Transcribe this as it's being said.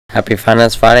Happy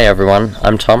Finance Friday everyone,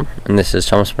 I'm Tom and this is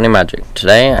Tom's Funny Magic.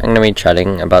 Today I'm going to be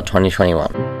chatting about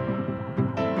 2021.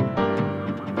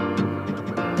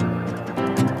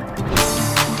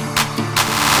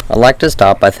 I'd like to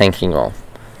start by thanking you all.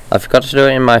 I forgot to do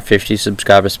it in my 50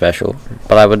 subscriber special,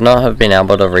 but I would not have been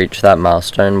able to reach that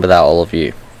milestone without all of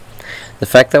you. The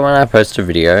fact that when I post a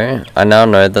video, I now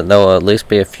know that there will at least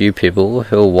be a few people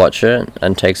who will watch it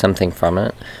and take something from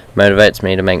it motivates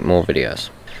me to make more videos.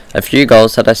 A few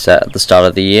goals that I set at the start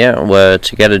of the year were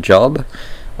to get a job,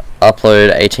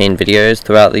 upload 18 videos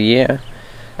throughout the year,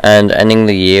 and ending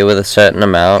the year with a certain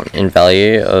amount in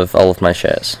value of all of my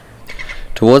shares.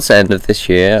 Towards the end of this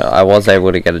year, I was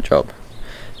able to get a job,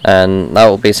 and that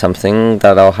will be something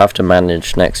that I'll have to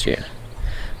manage next year.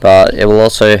 But it will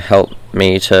also help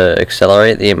me to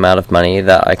accelerate the amount of money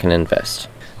that I can invest.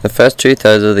 The first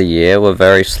 2/3 of the year were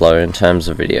very slow in terms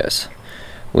of videos,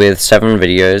 with 7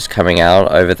 videos coming out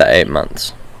over the 8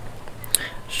 months,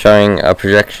 showing a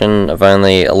projection of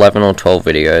only 11 or 12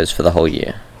 videos for the whole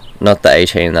year, not the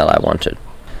 18 that I wanted.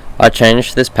 I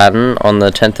changed this pattern on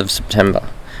the 10th of September,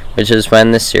 which is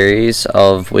when this series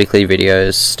of weekly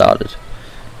videos started.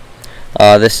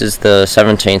 This is the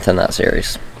 17th in that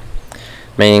series,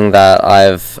 meaning that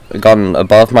I've gotten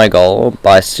above my goal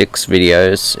by 6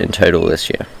 videos in total this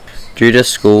year. Due to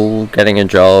school, getting a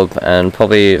job, and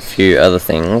probably a few other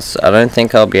things, I don't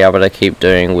think I'll be able to keep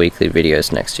doing weekly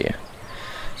videos next year.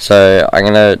 So I'm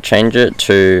going to change it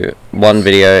to 1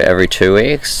 video every 2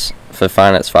 weeks for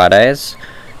Finance Fridays,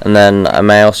 and then I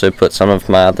may also put some of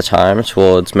my other time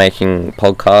towards making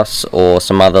podcasts or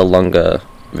some other longer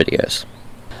videos.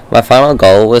 My final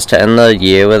goal was to end the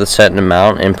year with a certain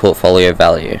amount in portfolio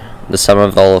value, the sum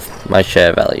of all of my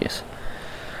share values.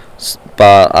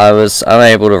 But I was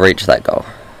unable to reach that goal.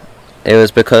 It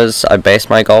was because I based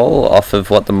my goal off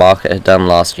of what the market had done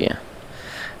last year.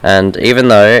 And even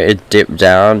though it dipped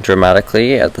down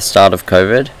dramatically at the start of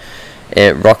COVID,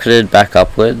 it rocketed back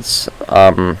upwards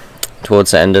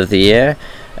towards the end of the year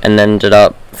and ended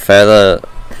up further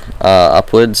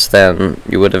upwards than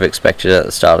you would have expected at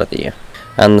the start of the year.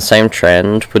 And the same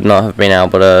trend would not have been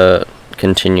able to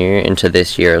continue into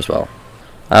this year as well.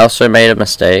 I also made a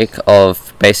mistake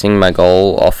of basing my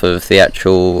goal off of the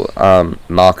actual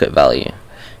market value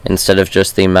instead of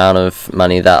just the amount of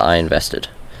money that I invested.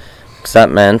 Because that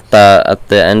meant that at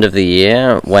the end of the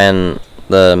year, when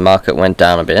the market went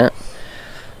down a bit,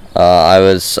 I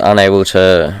was unable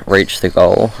to reach the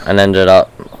goal and ended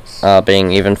up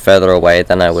being even further away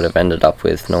than I would have ended up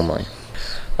with normally.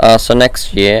 So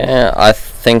next year, I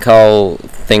think I'll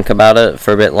think about it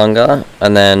for a bit longer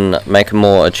and then make a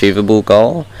more achievable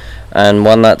goal, and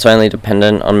one that's only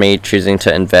dependent on me choosing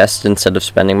to invest instead of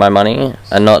spending my money,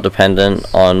 and not dependent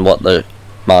on what the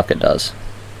market does.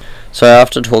 So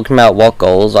after talking about what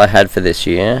goals I had for this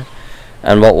year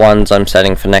and what ones I'm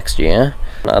setting for next year,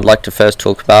 I'd like to first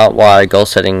talk about why goal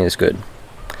setting is good.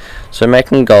 So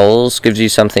making goals gives you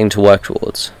something to work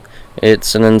towards.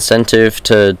 It's an incentive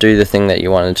to do the thing that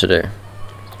you wanted to do.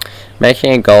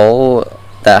 Making a goal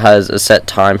that has a set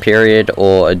time period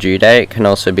or a due date can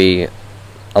also be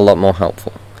a lot more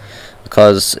helpful,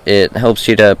 because it helps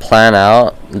you to plan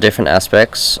out different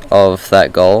aspects of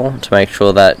that goal to make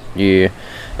sure that you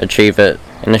achieve it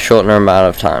in a shorter amount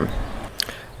of time.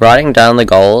 Writing down the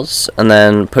goals and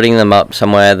then putting them up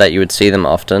somewhere that you would see them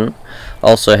often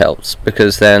also helps,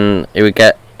 because then it would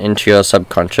get into your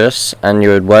subconscious and you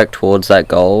would work towards that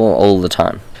goal all the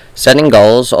time. Setting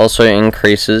goals also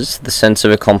increases the sense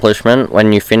of accomplishment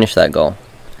when you finish that goal.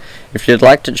 If you'd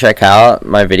like to check out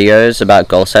my videos about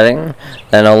goal setting,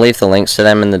 then I'll leave the links to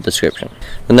them in the description.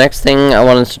 The next thing I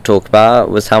wanted to talk about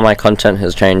was how my content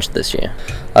has changed this year.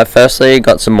 I firstly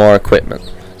got some more equipment,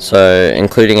 so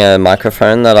including a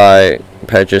microphone that I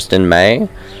purchased in May,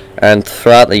 and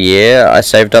throughout the year I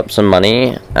saved up some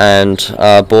money and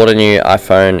bought a new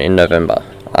iPhone in November,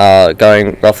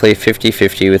 going roughly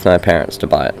 50-50 with my parents to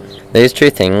buy it. These two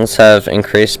things have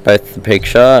increased both the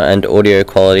picture and audio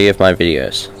quality of my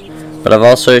videos, but I've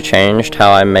also changed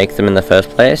how I make them in the first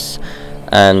place,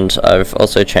 and I've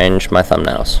also changed my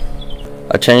thumbnails.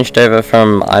 I changed over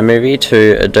from iMovie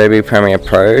to Adobe Premiere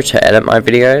Pro to edit my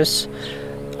videos.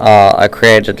 I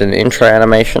created an intro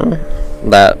animation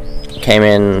that came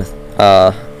in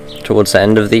towards the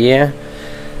end of the year,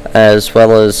 as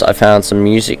well as I found some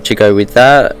music to go with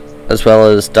that, as well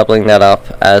as doubling that up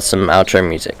as some outro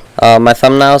music. My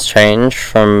thumbnails changed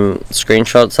from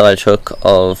screenshots that I took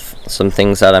of some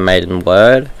things that I made in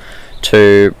Word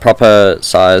to proper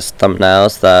sized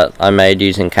thumbnails that I made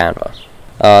using Canva.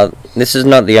 This is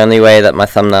not the only way that my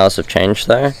thumbnails have changed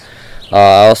though.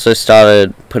 I also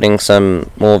started putting some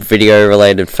more video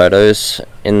related photos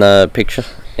in the picture,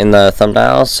 in the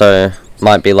thumbnail, so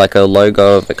might be like a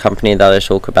logo of a company that I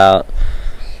talk about,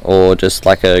 or just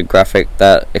like a graphic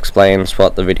that explains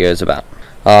what the video is about.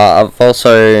 I've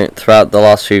also, throughout the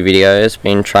last few videos,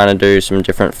 been trying to do some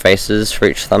different faces for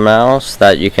each thumbnail so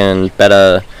that you can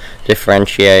better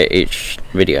differentiate each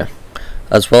video.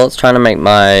 As well as trying to make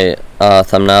my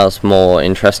thumbnails more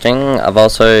interesting, I've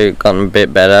also gotten a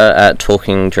bit better at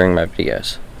talking during my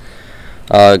videos.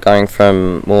 Going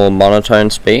from more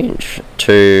monotone speech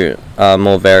to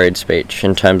more varied speech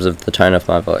in terms of the tone of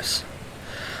my voice.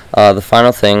 The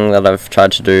final thing that I've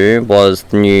tried to do was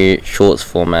the new shorts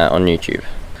format on YouTube.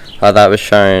 That was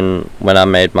shown when I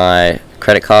made my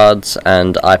credit cards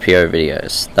and IPO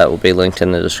videos that will be linked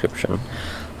in the description.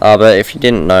 But if you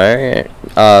didn't know,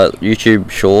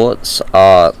 YouTube shorts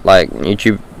are like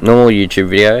normal YouTube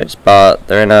videos, but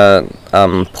they're in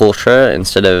a portrait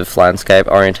instead of landscape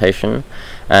orientation,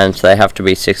 and they have to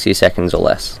be 60 seconds or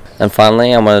less. And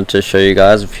finally, I wanted to show you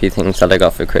guys a few things that I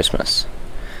got for Christmas.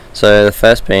 So the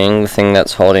first being the thing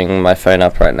that's holding my phone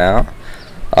up right now.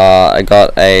 I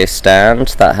got a stand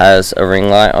that has a ring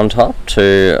light on top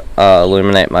to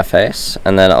illuminate my face,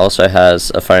 and then it also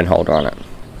has a phone holder on it.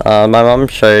 My mum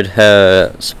showed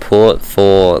her support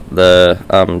for the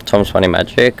Tom's Funny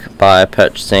Magic by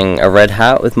purchasing a red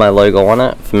hat with my logo on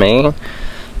it for me,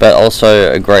 but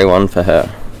also a grey one for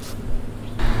her.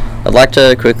 I'd like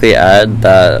to quickly add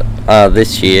that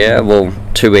this year, well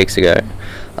 2 weeks ago,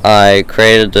 I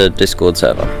created a Discord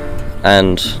server,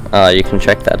 and you can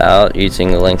check that out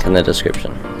using the link in the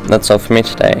description. That's all for me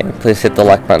today. Please hit the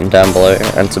like button down below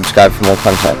and subscribe for more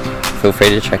content. Feel free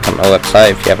to check out my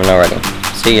website if you haven't already.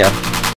 See ya!